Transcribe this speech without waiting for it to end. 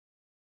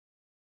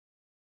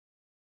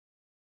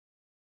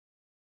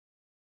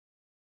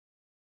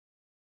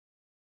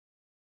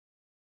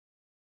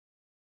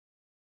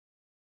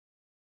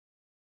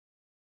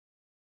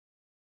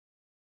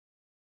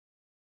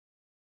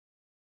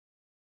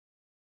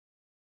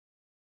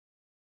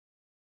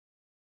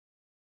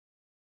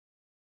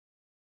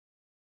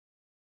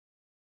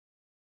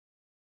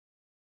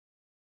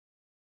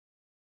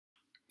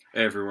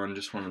Hey everyone,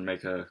 just wanted to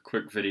make a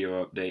quick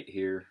video update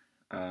here.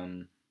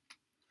 Um,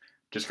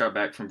 just got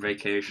back from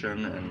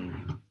vacation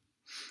and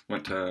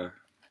went to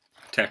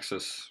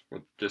Texas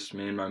with just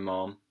me and my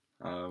mom.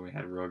 We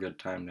had a real good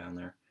time down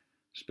there.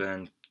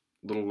 Spent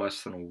a little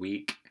less than a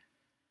week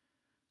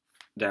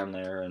down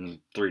there in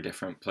three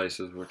different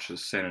places, which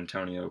is San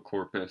Antonio,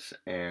 Corpus,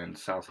 and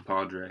South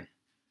Padre.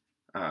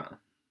 Uh,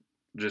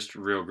 just a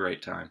real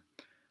great time.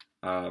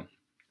 Uh,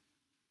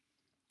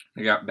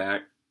 I got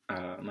back.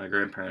 My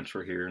grandparents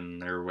were here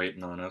and they were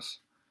waiting on us.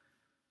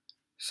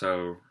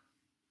 So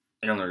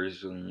the only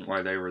reason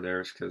why they were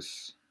there is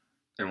because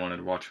they wanted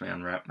to watch me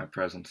unwrap my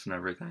presents and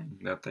everything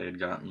that they had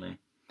gotten me.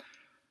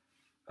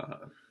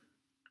 Uh,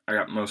 I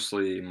got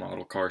mostly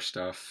model car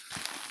stuff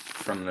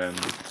from them.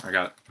 I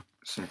got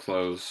some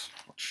clothes,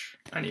 which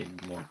I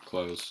need more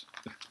clothes.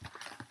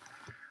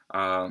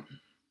 Uh,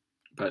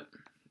 but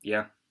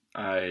yeah,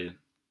 I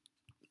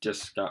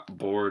just got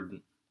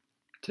bored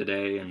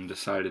today and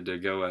decided to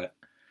go at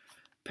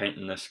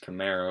painting this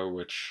Camaro,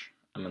 which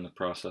I'm in the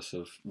process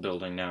of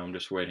building now. I'm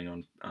just waiting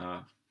on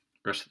the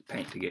rest of the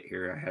paint to get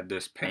here. I had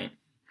this paint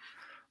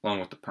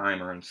along with the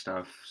primer and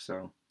stuff,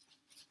 so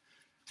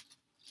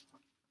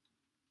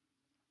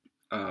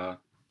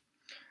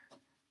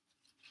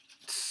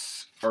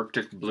it's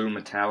Arctic Blue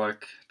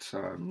Metallic. It's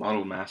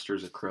Model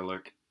Masters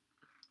acrylic.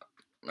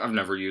 I've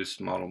never used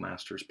Model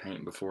Masters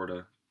paint before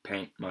to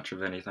paint much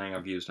of anything.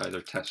 I've used either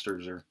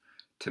Testors or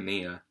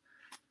Tamiya,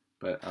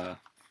 but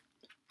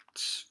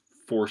it's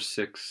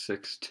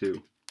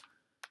 4662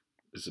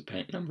 is the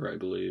paint number, I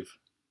believe.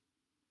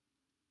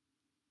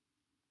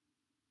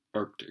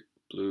 Arctic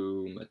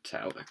Blue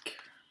Metallic.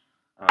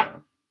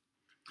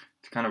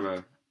 It's kind of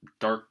a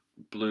dark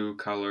blue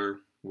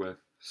color with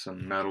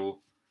some metal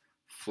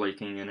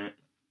flaking in it.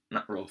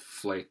 Not real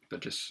flake,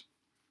 but just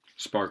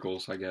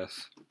sparkles, I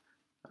guess.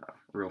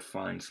 Real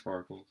fine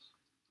sparkles.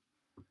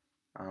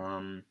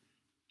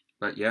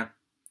 But yeah,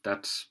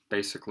 that's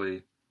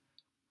basically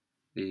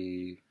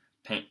the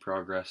paint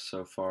progress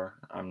so far.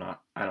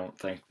 I don't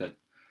think that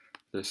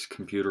this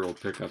computer will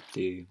pick up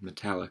the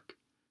metallic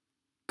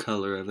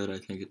color of it. I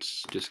think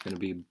it's just going to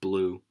be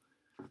blue.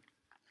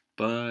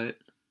 But,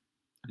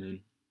 I mean,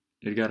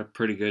 it got a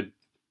pretty good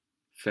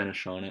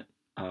finish on it.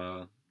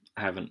 I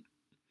haven't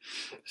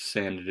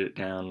sanded it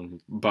down,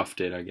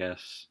 buffed it, I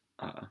guess,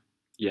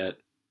 yet.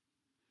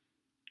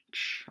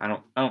 I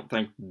don't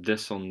think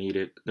this'll need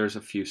it. There's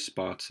a few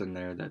spots in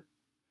there that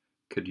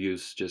could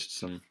use just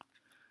some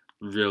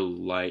real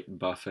light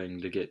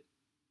buffing to get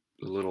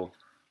the little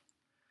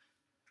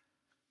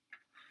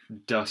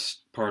dust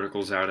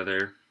particles out of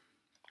there.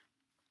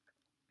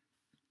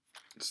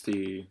 It's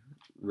the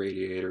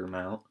radiator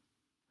mount.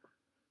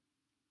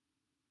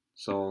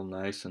 It's all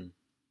nice and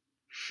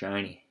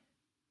shiny.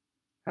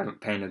 I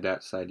haven't painted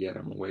that side yet.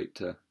 I'm gonna wait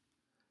to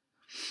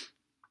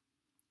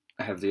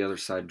have the other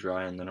side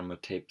dry, and then I'm gonna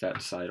tape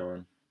that side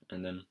on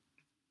and then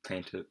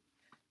paint it.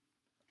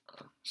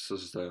 This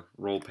is the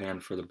roll pan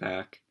for the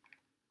back.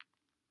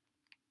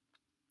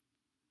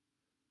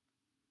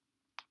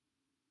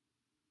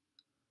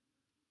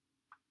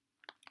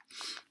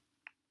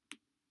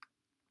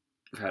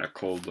 I've had a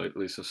cold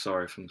lately, so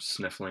sorry if I'm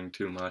sniffling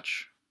too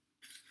much.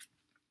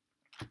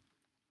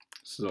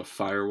 This is a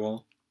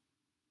firewall.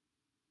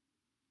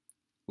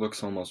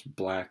 Looks almost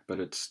black,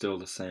 but it's still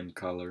the same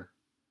color.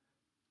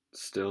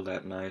 Still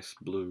that nice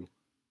blue.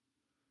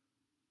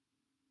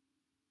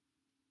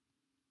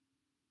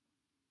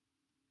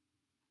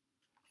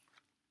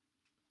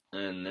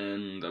 And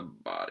then the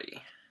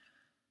body.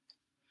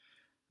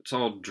 It's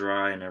all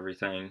dry and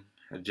everything.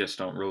 I just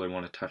don't really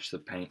want to touch the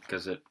paint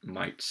because it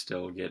might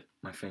still get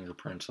my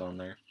fingerprints on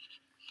there.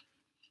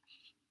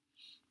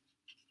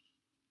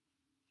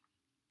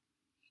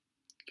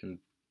 You can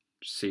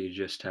see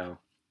just how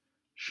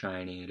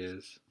shiny it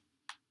is.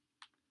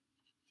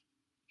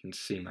 You can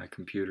see my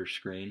computer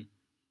screen.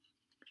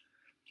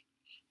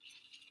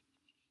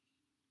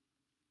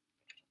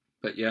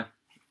 But yeah,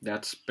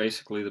 that's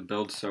basically the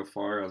build so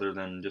far, other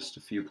than just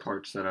a few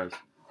parts that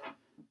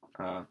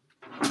I've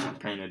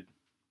painted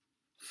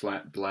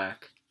flat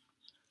black.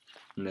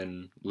 And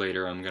then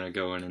later I'm going to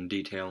go in and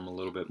detail them a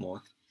little bit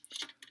more.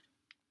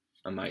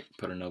 I might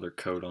put another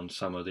coat on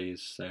some of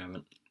these. They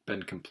haven't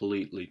been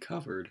completely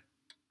covered,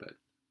 but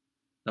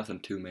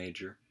nothing too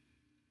major.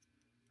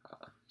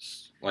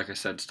 Like I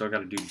said, still got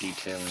to do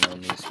detailing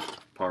on these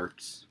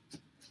parts.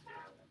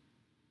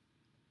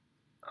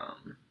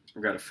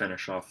 We've got to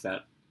finish off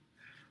that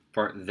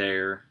part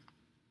there,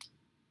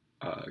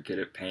 get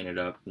it painted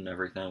up and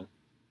everything,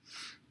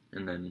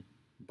 and then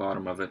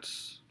bottom of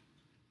it's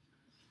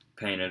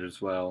painted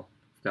as well.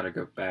 Got to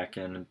go back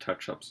in and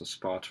touch up some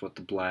spots with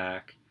the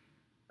black,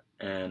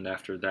 and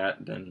after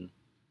that then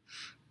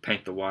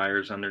paint the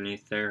wires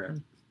underneath there,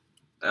 and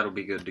that'll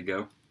be good to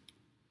go.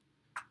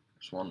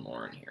 There's one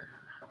more in here.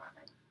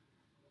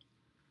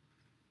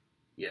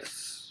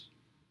 Yes,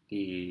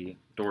 the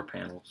door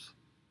panels.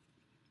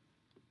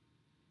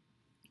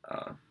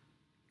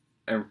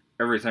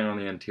 Everything on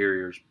the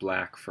interior is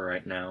black for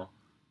right now.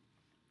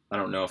 I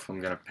don't know if I'm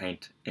going to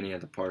paint any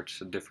of the parts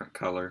a different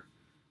color.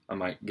 I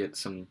might get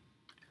some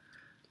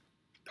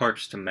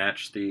parts to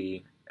match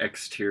the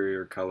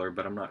exterior color,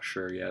 but I'm not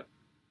sure yet.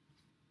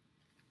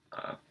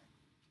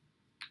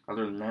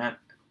 Other than that,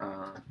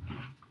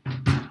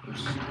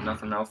 there's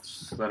nothing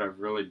else that I've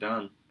really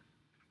done.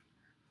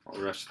 All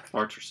the rest of the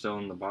parts are still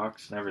in the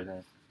box and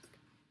everything.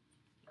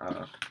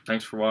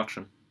 Thanks for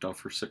watching. Don't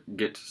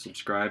forget to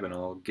subscribe, and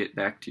I'll get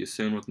back to you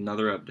soon with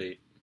another update.